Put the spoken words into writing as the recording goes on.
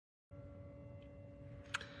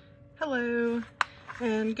Hello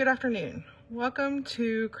and good afternoon. Welcome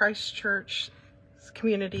to Christ Church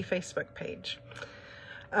Community Facebook page.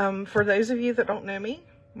 For those of you that don't know me,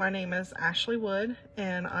 my name is Ashley Wood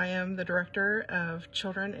and I am the Director of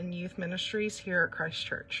Children and Youth Ministries here at Christ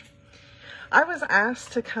Church. I was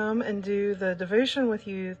asked to come and do the devotion with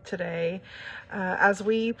you today as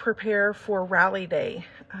we prepare for Rally Day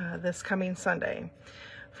this coming Sunday.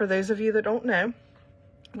 For those of you that don't know,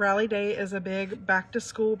 Rally Day is a big back to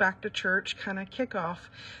school, back to church kind of kickoff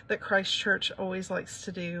that Christ Church always likes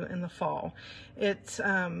to do in the fall. It's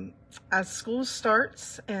as school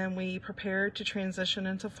starts and we prepare to transition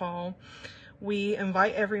into fall, we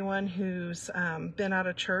invite everyone who's been out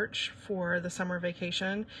of church for the summer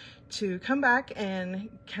vacation to come back and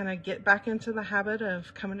kind of get back into the habit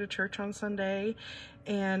of coming to church on Sunday.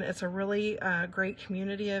 And it's a really great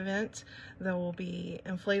community event. There will be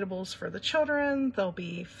inflatables for the children. There'll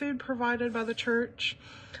be food provided by the church.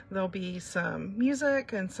 There'll be some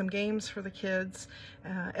music and some games for the kids.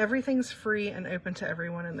 Everything's free and open to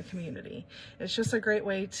everyone in the community. It's just a great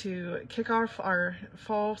way to kick off our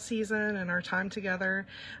fall season and our time together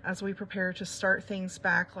as we prepare to start things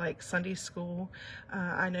back like Sunday school.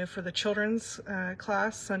 I know for the children's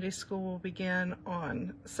class, Sunday school will begin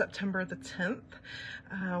on September the 10th.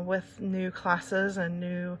 With new classes and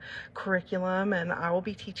new curriculum, and I will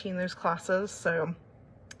be teaching those classes. So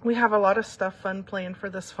we have a lot of fun planned for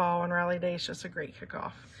this fall, and Rally Day is just a great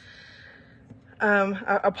kickoff.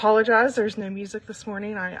 I apologize, there's no music this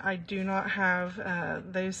morning. I do not have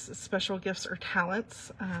those special gifts or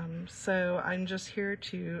talents, so I'm just here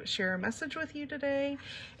to share a message with you today,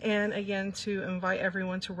 and again to invite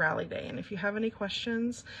everyone to Rally Day. And if you have any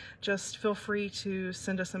questions, just feel free to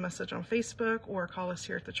send us a message on Facebook or call us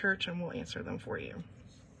here at the church and we'll answer them for you.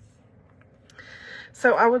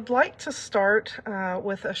 So I would like to start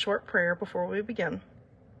with a short prayer before we begin.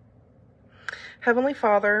 Heavenly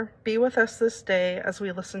Father, be with us this day as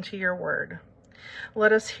we listen to your word.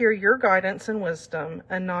 Let us hear your guidance and wisdom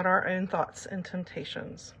and not our own thoughts and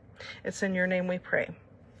temptations. It's in your name we pray.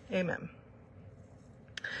 Amen.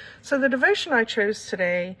 So the devotion I chose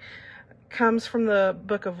today comes from the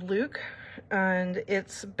book of Luke, and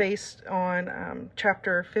it's based on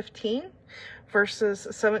chapter 15, verses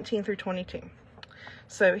 17 through 22.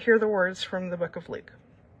 So hear the words from the book of Luke.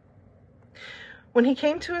 When he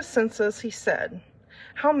came to his senses, he said,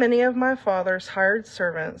 "How many of my father's hired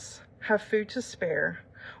servants have food to spare,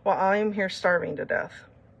 while I am here starving to death?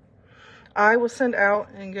 I will send out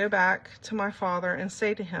and go back to my father and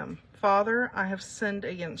say to him, 'Father, I have sinned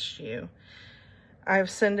against you. I have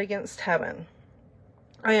sinned against heaven.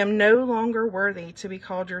 I am no longer worthy to be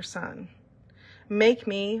called your son. Make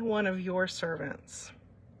me one of your servants.'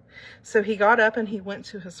 So he got up and he went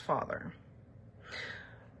to his father.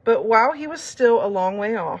 But while he was still a long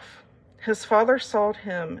way off, his father saw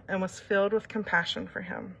him and was filled with compassion for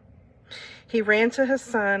him. He ran to his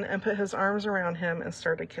son and put his arms around him and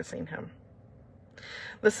started kissing him.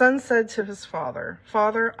 The son said to his father,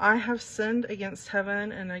 'Father, I have sinned against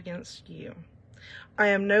heaven and against you. I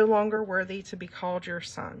am no longer worthy to be called your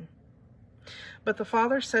son.' But the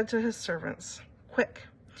father said to his servants, 'Quick,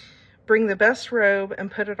 bring the best robe and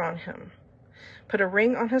put it on him. Put a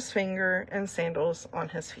ring on his finger and sandals on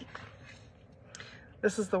his feet.'"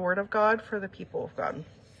 This is the word of God for the people of God.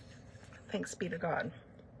 Thanks be to God.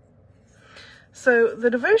 So the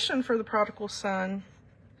devotion for the prodigal son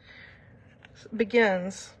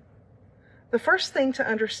begins. The first thing to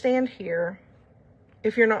understand here,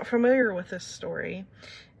 if you're not familiar with this story,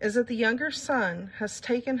 is that the younger son has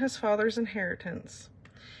taken his father's inheritance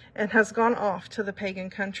and has gone off to the pagan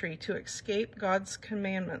country to escape God's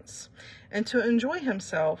commandments and to enjoy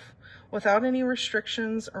himself without any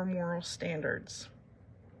restrictions or moral standards.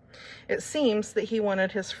 It seems that he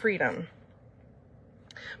wanted his freedom.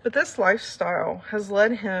 But this lifestyle has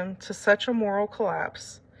led him to such a moral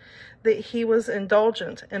collapse that he was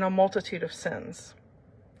indulgent in a multitude of sins.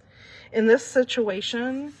 In this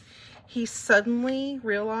situation, he suddenly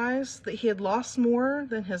realized that he had lost more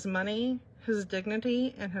than his money, his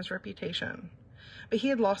dignity, and his reputation, but he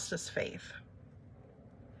had lost his faith.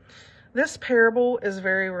 This parable is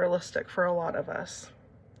very realistic for a lot of us.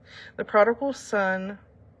 The prodigal son's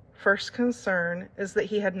first concern is that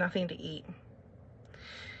he had nothing to eat.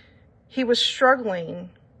 He was struggling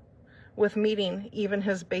with meeting even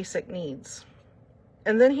his basic needs.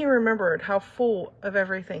 And then he remembered how full of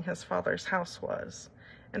everything his father's house was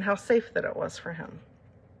and how safe that it was for him.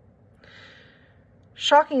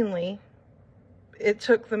 Shockingly, it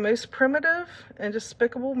took the most primitive and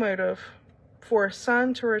despicable motive for a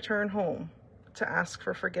son to return home to ask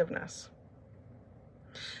for forgiveness.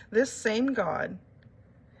 This same God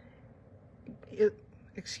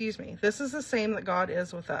This is the same that God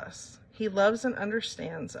is with us. He loves and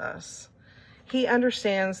understands us. He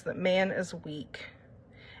understands that man is weak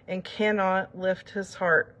and cannot lift his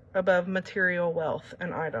heart above material wealth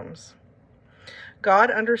and items.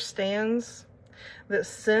 God understands that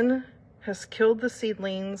sin has killed the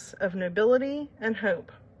seedlings of nobility and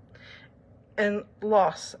hope and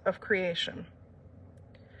loss of creation.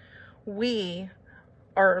 We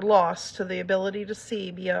are lost to the ability to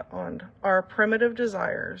see beyond our primitive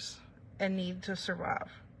desires and need to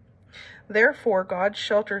survive. Therefore, God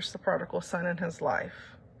shelters the prodigal son in his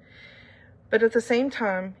life. But at the same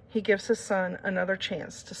time, he gives his son another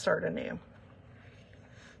chance to start anew.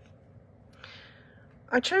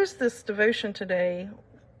 I chose this devotion today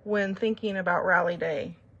when thinking about Rally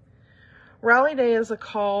Day. Rally Day is a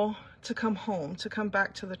call to come home, to come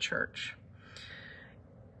back to the church.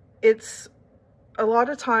 It's a lot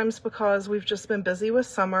of times because we've just been busy with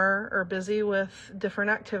summer or busy with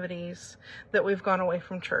different activities that we've gone away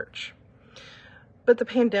from church. But the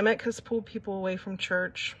pandemic has pulled people away from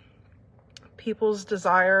church. People's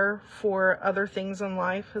desire for other things in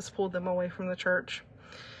life has pulled them away from the church.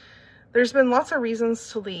 There's been lots of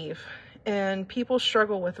reasons to leave, and people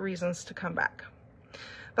struggle with reasons to come back.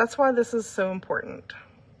 That's why this is so important.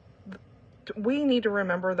 We need to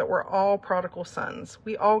remember that we're all prodigal sons.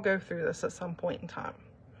 We all go through this at some point in time.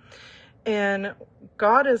 And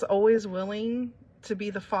God is always willing to be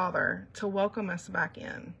the Father, to welcome us back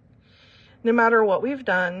in. No matter what we've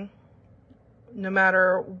done, no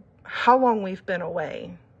matter how long we've been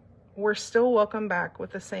away, we're still welcome back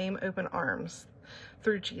with the same open arms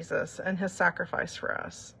through Jesus and his sacrifice for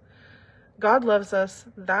us. God loves us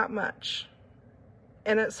that much.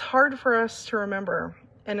 And it's hard for us to remember,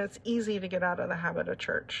 and it's easy to get out of the habit of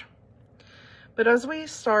church. But as we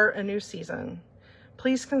start a new season,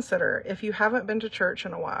 please consider, if you haven't been to church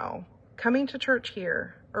in a while, coming to church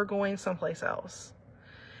here or going someplace else.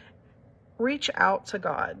 Reach out to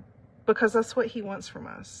God, because that's what he wants from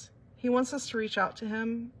us. He wants us to reach out to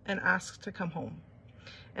him and ask to come home.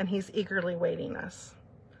 And he's eagerly waiting us.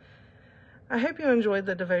 I hope you enjoyed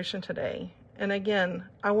the devotion today. And again,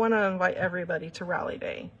 I want to invite everybody to Rally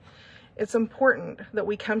Day. It's important that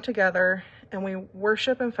we come together and we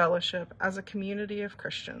worship and fellowship as a community of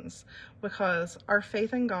Christians, because our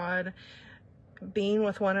faith in God, being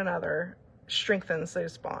with one another, strengthens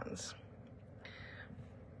those bonds.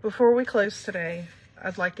 Before we close today,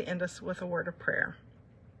 I'd like to end us with a word of prayer.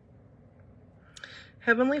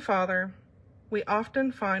 Heavenly Father, we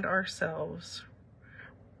often find ourselves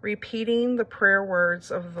repeating the prayer words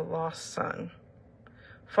of the lost son.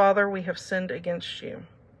 Father, we have sinned against you.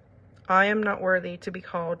 I am not worthy to be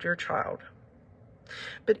called your child.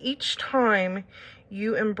 But each time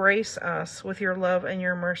you embrace us with your love and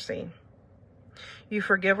your mercy. You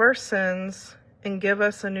forgive our sins and give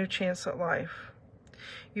us a new chance at life.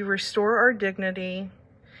 You restore our dignity,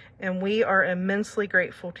 and we are immensely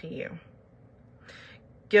grateful to you.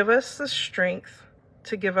 Give us the strength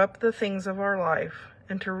to give up the things of our life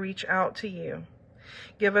and to reach out to you.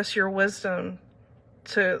 Give us your wisdom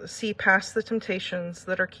to see past the temptations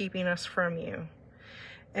that are keeping us from you,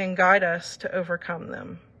 and guide us to overcome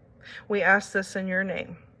them. We ask this in your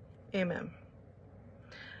name. Amen.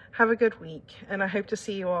 Have a good week, and I hope to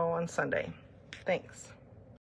see you all on Sunday. Thanks.